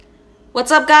What's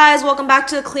up, guys? Welcome back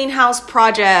to the Clean House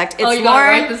Project. It's you got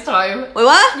Lauren. it right this time. Wait,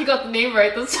 what? You got the name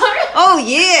right this time. Oh,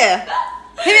 yeah.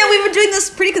 Hey, man, we've been doing this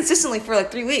pretty consistently for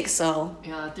like 3 weeks, so...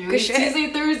 Yeah, 3 weeks.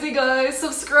 Tuesday, Thursday, guys.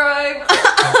 Subscribe.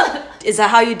 Is that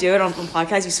how you do it on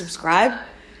podcasts? You subscribe?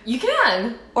 You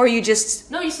can. Or you just...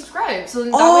 No, you subscribe, so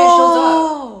then that way it shows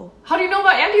up. How do you know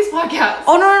about Andy's podcast?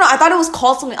 Oh, no. I thought it was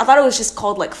called something. I thought it was just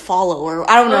called, like, follow or...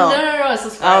 I don't know. No.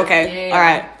 Subscribe. Oh, okay. Yeah. All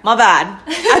right. My bad.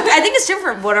 I think it's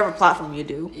different for whatever platform you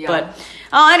do. Yeah. But...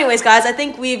 anyways, guys, I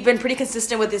think we've been pretty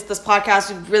consistent with this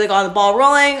podcast. We've really gotten the ball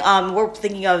rolling. We're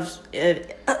thinking of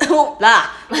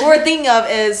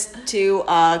is to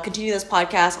continue this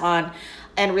podcast on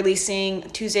and releasing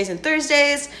Tuesdays and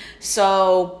Thursdays.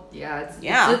 So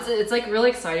it's like really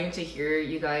exciting to hear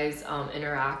you guys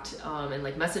interact and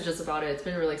like message us about it. It's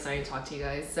been really exciting to talk to you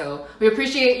guys. So we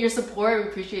appreciate your support. We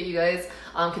appreciate you guys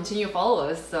continue to follow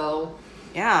us. So.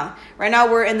 Yeah. Right now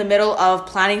we're in the middle of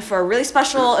planning for a really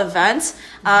special event.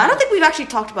 I don't think we've actually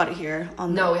talked about it here.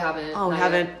 No, we haven't. Oh, we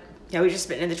haven't. Yeah, we've just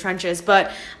been in the trenches.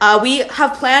 But we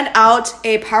have planned out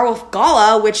a Powerwolf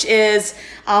Gala, which is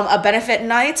a benefit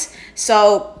night.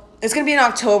 So it's going to be in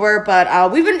October,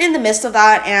 but we've been in the midst of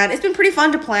that, and it's been pretty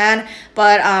fun to plan.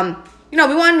 But, we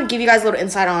wanted to give you guys a little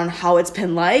insight on how it's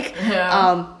been like.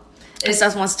 Yeah.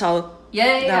 Steph wants to tell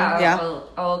Yeah.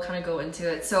 I'll kind of go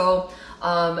into it. So...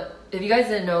 if you guys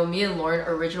didn't know, me and Lauren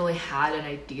originally had an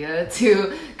idea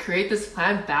to create this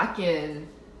plan back in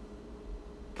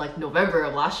like November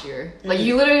of last year. Like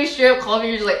you literally straight up called me,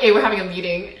 you're just like, hey, we're having a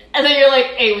meeting. And then you're like,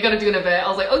 hey, we gotta do an event. I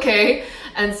was like, okay.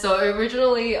 And so it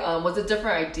originally was a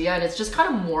different idea, and it's just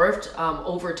kind of morphed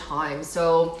over time.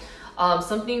 So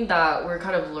something that we're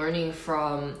kind of learning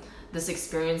from this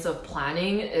experience of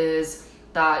planning is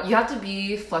that you have to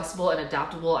be flexible and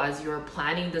adaptable as you're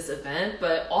planning this event,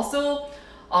 but also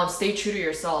stay true to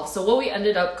yourself. So what we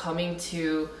ended up coming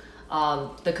to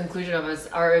the conclusion of is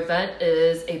our event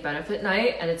is a benefit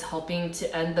night, and it's helping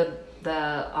to end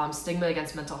the stigma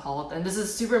against mental health. And this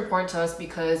is super important to us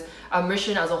because our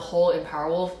mission as a whole in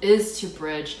Powerwolf is to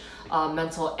bridge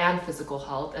mental and physical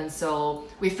health. And so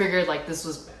we figured like this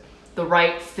was the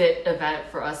right fit event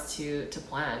for us to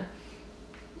plan.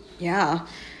 Yeah.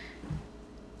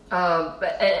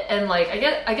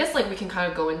 I guess like we can kind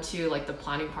of go into like the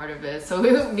planning part of it. So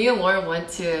me and Lauren went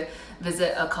to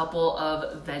visit a couple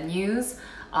of venues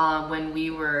when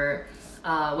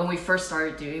we first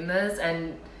started doing this.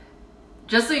 And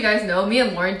just so you guys know, me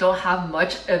and Lauren don't have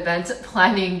much event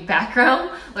planning background.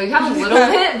 Like we have a little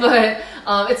bit, but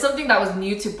it's something that was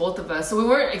new to both of us. So we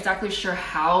weren't exactly sure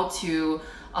how to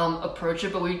approach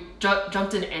it, but we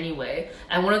jumped in anyway.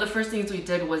 And one of the first things we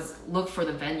did was look for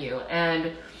the venue.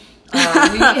 And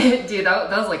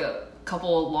that was like a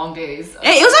couple long days.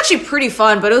 It was actually pretty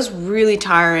fun, but it was really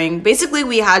tiring. Basically,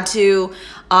 we had to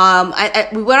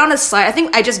we went on a site. I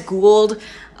think I just Googled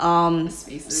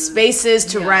spaces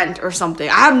to rent or something.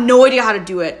 I have no idea how to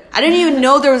do it. I didn't even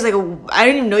know there was I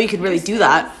didn't even know you could really do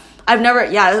that.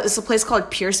 It's a place called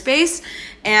Pure Space,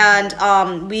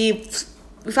 and we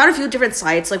found a few different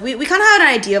sites. Like we kind of had an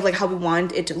idea of like how we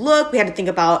wanted it to look. We had to think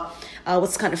about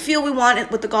what's the kind of feel we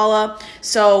want with the gala.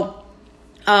 So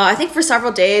I think for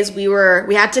several days we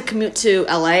had to commute to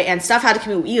LA, and Steph had to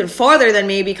commute even farther than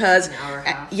me because an hour and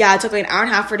a half. It took like an hour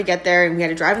and a half for her to get there, and we had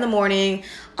to drive in the morning.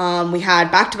 We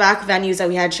had back-to-back venues that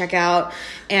we had to check out,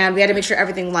 and we had to make sure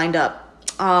everything lined up.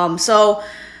 So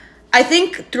I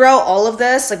think throughout all of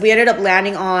this, like we ended up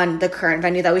landing on the current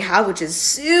venue that we have, which is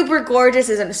super gorgeous.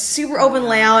 It's a super open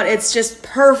layout. It's just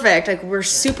perfect. Like we're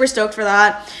super stoked for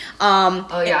that.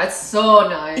 It's so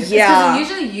nice. Yeah, it's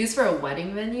usually used for a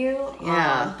wedding venue.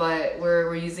 Yeah, but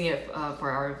we're using it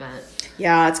for our event.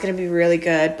 Yeah, it's gonna be really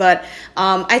good. But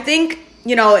I think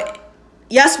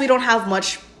yes, we don't have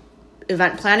much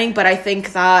event planning, but I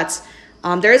think that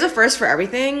there is a first for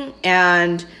everything,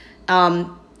 and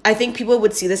I think people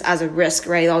would see this as a risk,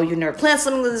 right? Oh, you've never planned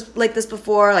something like this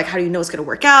before. Like, how do you know it's going to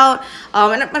work out?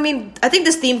 And I mean, I think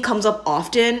this theme comes up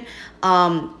often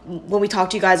when we talk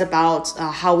to you guys about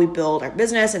how we build our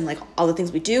business and like all the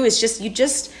things we do. It's just, you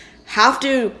just have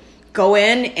to go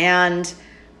in and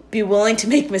be willing to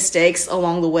make mistakes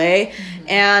along the way. Mm-hmm.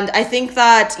 And I think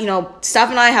that, Steph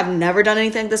and I have never done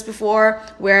anything like this before,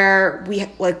 where we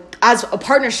like as a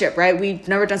partnership, right? We've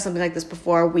never done something like this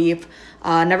before. We've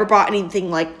never brought anything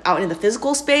like out in the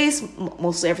physical space.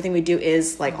 Mostly everything we do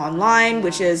is like online,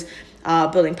 which is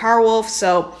building Powerwolf.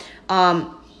 So,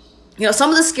 some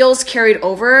of the skills carried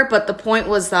over, but the point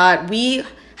was that we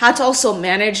had to also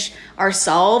manage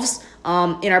ourselves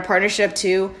in our partnership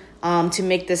to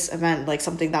make this event like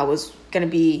something that was going to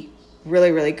be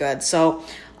really, really good. So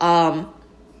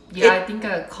Yeah, I think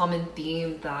a common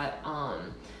theme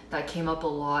that came up a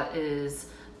lot is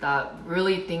that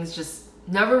really things just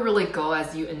never really go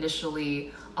as you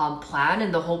initially plan,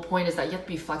 and the whole point is that you have to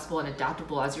be flexible and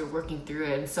adaptable as you're working through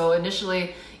it. And so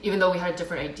initially, even though we had a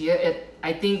different idea,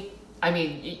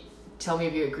 tell me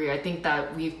if you agree, I think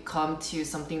that we've come to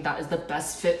something that is the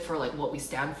best fit for like what we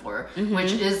stand for,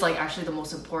 which is like actually the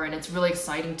most important. It's really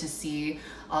exciting to see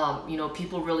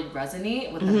people really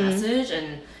resonate with the message,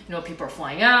 and people are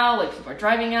flying out, like people are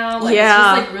driving out, like it's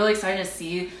just like really exciting to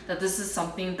see that this is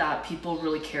something that people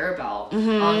really care about.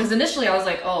 Because initially I was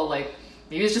like, oh, like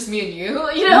maybe it's just me and you,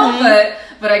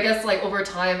 but I guess like over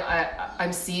time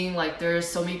I'm seeing like there's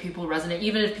so many people resonate,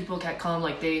 even if people can't come,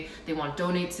 like they want to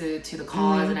donate to the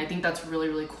cause, and I think that's really,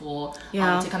 really cool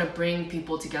to kind of bring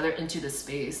people together into this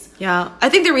space. Yeah, I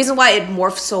think the reason why it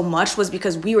morphed so much was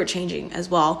because we were changing as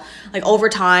well. Like over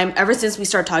time, ever since we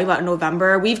started talking about it in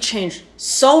November, we've changed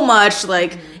so much,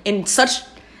 like in such,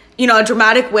 a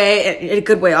dramatic way, in a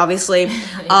good way, obviously.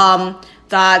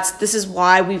 That this is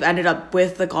why we've ended up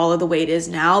with the gala the way it is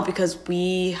now, because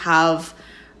we have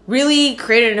really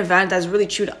created an event that's really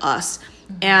true to us.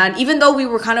 And even though we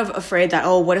were kind of afraid that,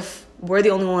 what if we're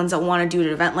the only ones that want to do an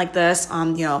event like this?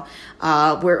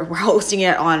 We're hosting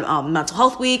it on Mental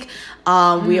Health Week.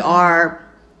 We are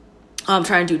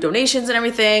trying to do donations and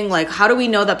everything. Like, how do we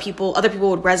know that other people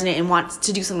would resonate and want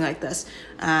to do something like this?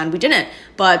 And we didn't.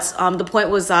 But the point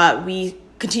was that we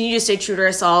continue to stay true to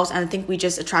ourselves, and I think we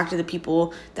just attracted the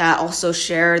people that also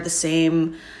share the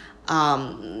same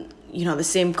the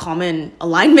same common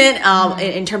alignment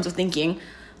in terms of thinking.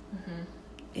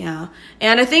 Yeah.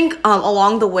 And I think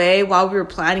along the way, while we were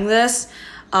planning this,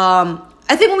 I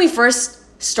think when we first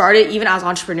started, even as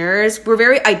entrepreneurs, we're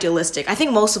very idealistic. I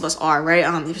think most of us are, right?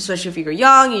 Especially if you're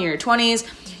young, in your 20s,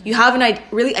 you have a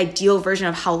really ideal version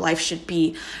of how life should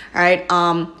be, right?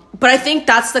 But I think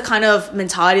that's the kind of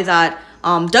mentality that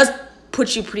does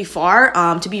put you pretty far,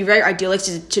 to be very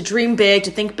idealistic, to dream big,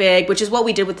 to think big, which is what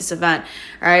we did with this event,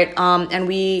 right? And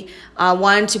we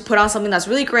wanted to put on something that's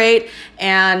really great,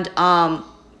 and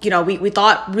we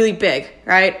thought really big,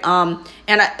 right?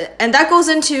 And that goes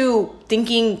into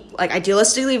thinking like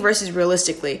idealistically versus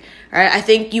realistically, right? I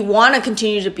think you want to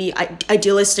continue to be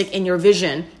idealistic in your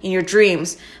vision, in your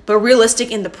dreams, but realistic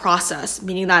in the process,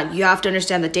 meaning that you have to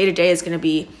understand that day to day is going to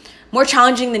be more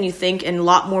challenging than you think, and a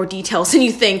lot more details than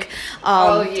you think. When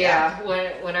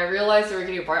I realized we were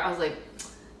getting a bar, I was like,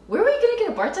 where are we gonna get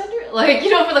a bartender? Like,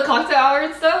 for the cocktail hour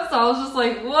and stuff. So I was just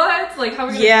like, what? Like, how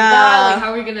are we gonna do that? Like,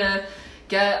 how are we gonna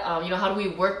get, how do we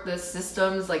work the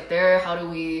systems like there? How do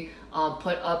we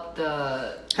put up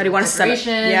how do you want to set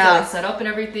up? Set up and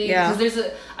everything? Yeah.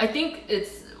 Because I think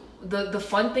it's the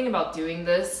fun thing about doing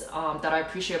this that I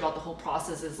appreciate about the whole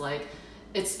process is like,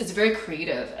 it's very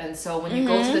creative, and so when you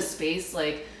go to this space,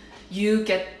 like you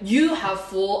have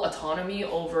full autonomy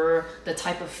over the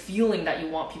type of feeling that you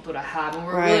want people to have, and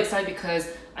we're really excited because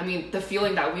the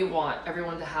feeling that we want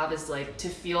everyone to have is like to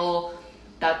feel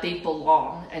that they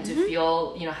belong, and to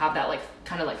feel have that like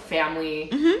kind of like family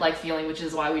like feeling, which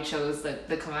is why we chose the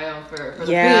kamayon for the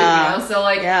food. So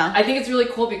like I think it's really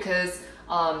cool because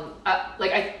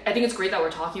I think it's great that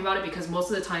we're talking about it, because most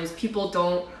of the times people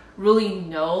don't really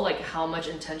know like how much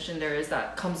intention there is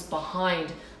that comes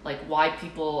behind like why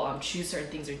people choose certain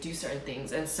things or do certain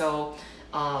things. And so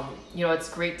it's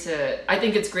great I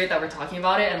think it's great that we're talking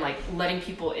about it and like letting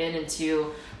people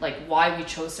into like why we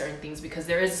chose certain things, because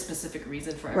there is a specific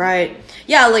reason for everything. Right.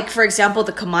 Yeah, like for example,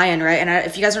 the kamayan, right? And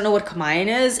if you guys don't know what kamayan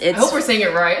is, I hope we're saying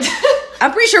it right.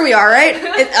 I'm pretty sure we are, right?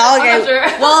 Okay. I'm not sure.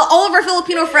 Well, all of our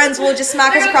Filipino friends will just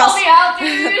smack us across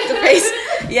the face.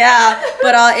 Yeah,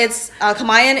 but it's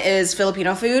kamayan is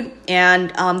Filipino food,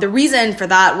 and the reason for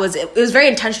that was it was very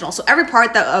intentional. So every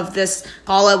part of this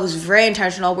gala was very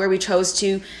intentional, where we chose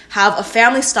to have a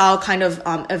family style kind of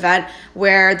event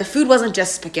where the food wasn't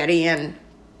just spaghetti and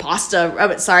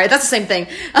pasta. Sorry, that's the same thing.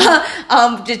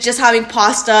 Just having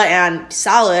pasta and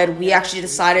salad, we actually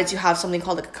decided to have something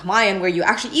called a kamayan, where you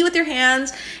actually eat with your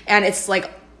hands, and it's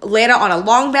like laid out on a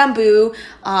long bamboo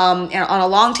and on a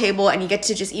long table, and you get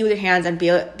to just eat with your hands and be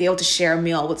able to share a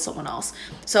meal with someone else.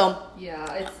 So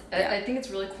I think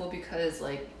it's really cool because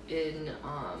like in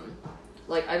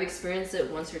like I've experienced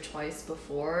it once or twice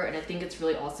before, and I think it's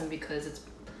really awesome because it's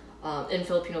in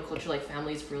Filipino culture, like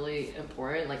family is really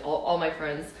important. Like all my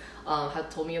friends have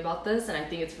told me about this, and I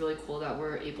think it's really cool that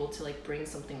we're able to like bring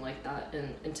something like that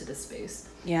into this space.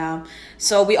 Yeah.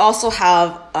 So we also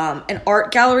have an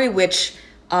art gallery, which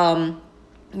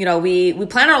we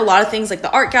planned out a lot of things like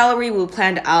the art gallery. We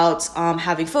planned out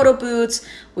having photo booths.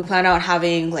 We planned out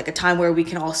having like a time where we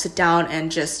can all sit down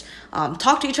and just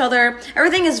talk to each other.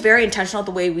 Everything is very intentional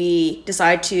the way we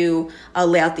decide to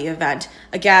lay out the event.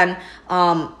 Again,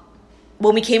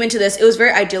 when we came into this, it was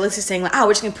very idealistic, saying like, we're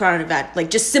just gonna put on an event,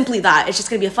 like just simply that. It's just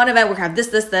gonna be a fun event. We're gonna have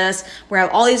this. We're gonna have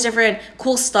all these different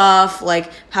cool stuff,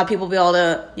 like have people be able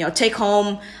to take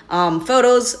home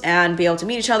photos and be able to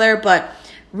meet each other. But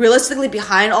realistically,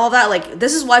 behind all that, like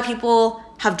this is why people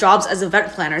have jobs as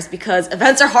event planners, because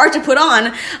events are hard to put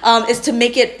on, is to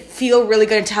make it feel really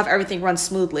good and to have everything run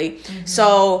smoothly.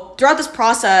 So throughout this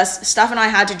process, Steph and I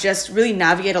had to just really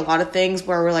navigate a lot of things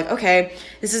where we're like, okay,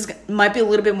 might be a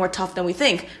little bit more tough than we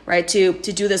think, right? To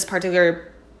do this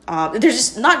particular, they're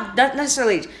just not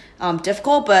necessarily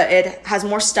difficult, but it has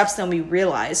more steps than we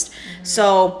realized.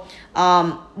 So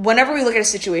whenever we look at a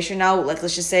situation now, like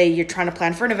let's just say you're trying to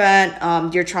plan for an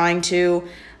event, you're trying to,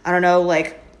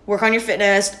 work on your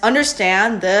fitness,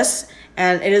 understand this,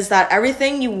 and it is that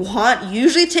everything you want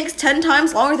usually takes 10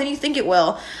 times longer than you think it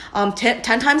will. 10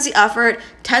 times the effort,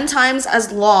 10 times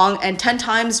as long, and 10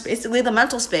 times basically the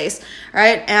mental space,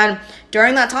 right? And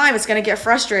during that time, it's going to get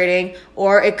frustrating,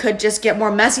 or it could just get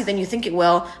more messy than you think it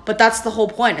will, but that's the whole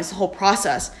point. It's the whole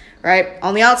process, right?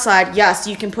 On the outside, yes,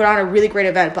 you can put on a really great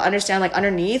event, but understand like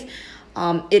underneath,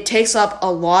 it takes up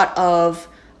a lot of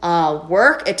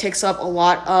work. It takes up a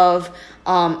lot of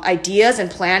ideas and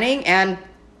planning, and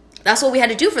that's what we had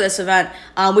to do for this event,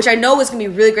 which I know is going to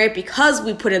be really great because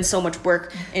we put in so much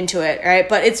work into it, right?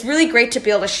 But it's really great to be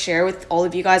able to share with all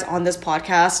of you guys on this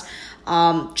podcast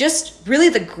just really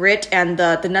the grit and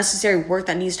the necessary work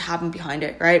that needs to happen behind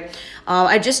it, right?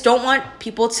 I just don't want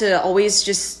people to always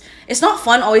it's not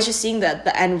fun always just seeing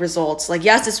the end results. Like,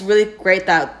 yes, it's really great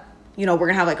that we're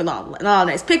gonna have like a lot of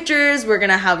nice pictures, we're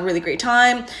gonna have a really great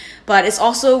time, but it's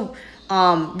also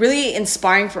really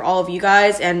inspiring for all of you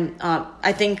guys, and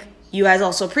I think you guys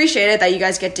also appreciate it that you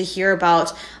guys get to hear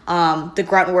about the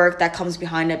grunt work that comes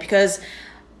behind it, because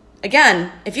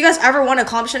again, if you guys ever want to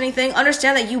accomplish anything,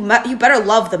 understand that you better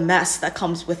love the mess that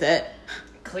comes with it.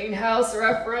 Clean house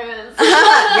reference.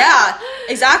 Yeah,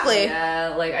 exactly.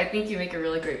 Yeah, like I think you make a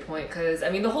really great point, because I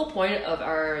mean the whole point of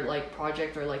our like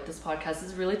project or like this podcast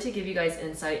is really to give you guys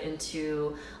insight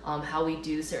into how we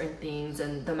do certain things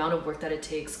and the amount of work that it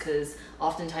takes, because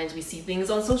oftentimes we see things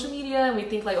on social media and we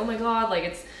think like, oh my god, like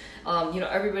it's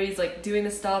everybody's like doing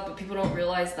this stuff, but people don't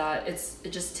realize that it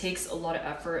just takes a lot of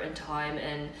effort and time,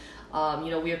 and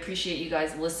we appreciate you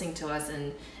guys listening to us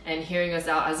and hearing us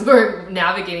out as we're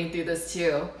navigating through this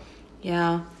too.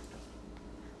 Yeah.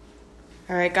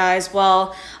 All right, guys.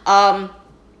 Well, I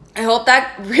hope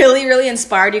that really, really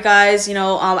inspired you guys.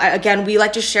 Again, we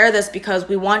like to share this because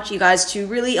we want you guys to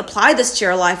really apply this to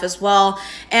your life as well.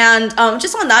 And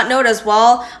just on that note as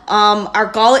well,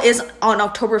 our gala is on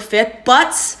October 5th,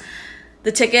 but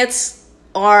the tickets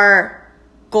are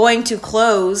going to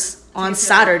close on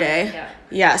Saturday. Yeah.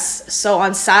 Yes. So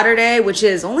on Saturday, which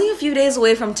is only a few days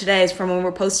away from today, from when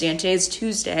we're posting, and today's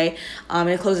Tuesday, and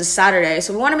it closes Saturday.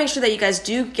 So we want to make sure that you guys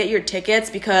do get your tickets,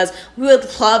 because we would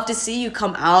love to see you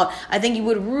come out. I think you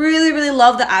would really, really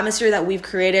love the atmosphere that we've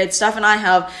created. Steph and I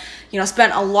have,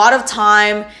 spent a lot of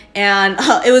time, and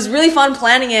it was really fun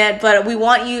planning it, but we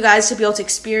want you guys to be able to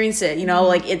experience it.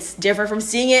 Like it's different from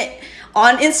seeing it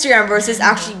on Instagram versus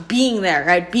actually being there,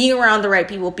 right? Being around the right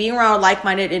people, being around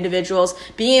like-minded individuals,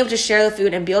 being able to share the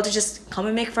food and be able to just come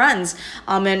and make friends.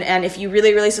 And if you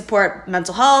really, really support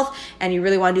mental health and you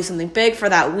really want to do something big for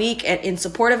that week and in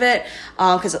support of it,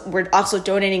 because we're also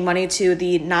donating money to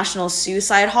the National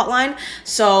Suicide Hotline.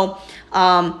 So,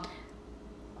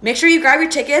 make sure you grab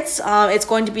your tickets. It's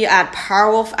going to be at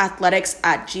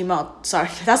powerwolfathletics@gmail. Sorry,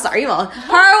 that's our email.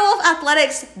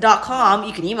 powerwolfathletics.com.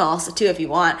 You can email us too if you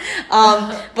want.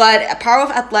 But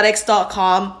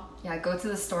powerwolfathletics.com. Yeah, go to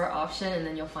the store option and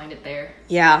then you'll find it there.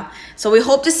 Yeah. So we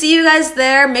hope to see you guys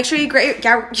there. Make sure you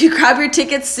grab your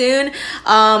tickets soon.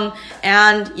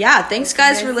 And yeah, thanks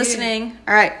guys for listening.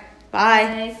 All right.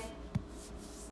 Bye. Bye.